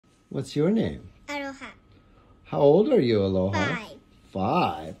What's your name? Aloha. How old are you, Aloha? 5.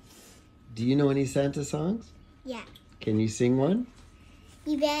 5. Do you know any Santa songs? Yeah. Can you sing one?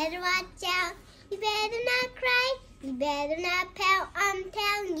 You better watch out. You better not cry. You better not pout. I'm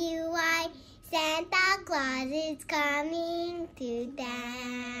telling you why. Santa Claus is coming to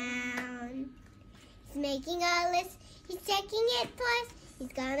town. He's making a list. He's checking it twice.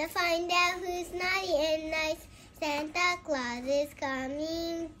 He's gonna find out who's naughty and nice. Santa Claus is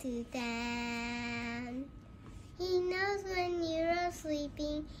coming to town. He knows when you're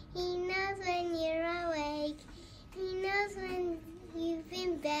sleeping. He knows when you're awake. He knows when you've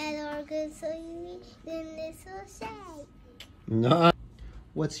been bad or good, so you need a little shake. No.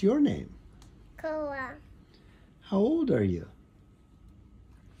 What's your name? Koa. How old are you?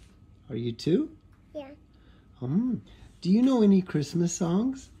 Are you 2? Yeah. Do you know any Christmas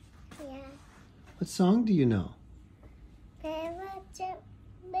songs? Yeah. What song do you know?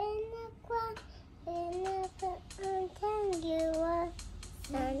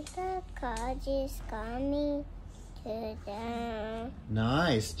 Santa Claus is coming to town.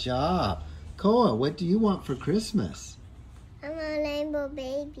 Nice job. Koa, what do you want for Christmas? I'm a rainbow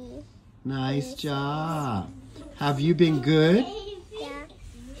baby. Nice job. Have you been good? Yeah.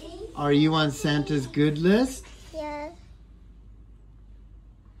 Are you on Santa's good list? Yeah.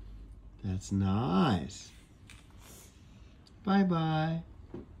 That's nice. Bye-bye.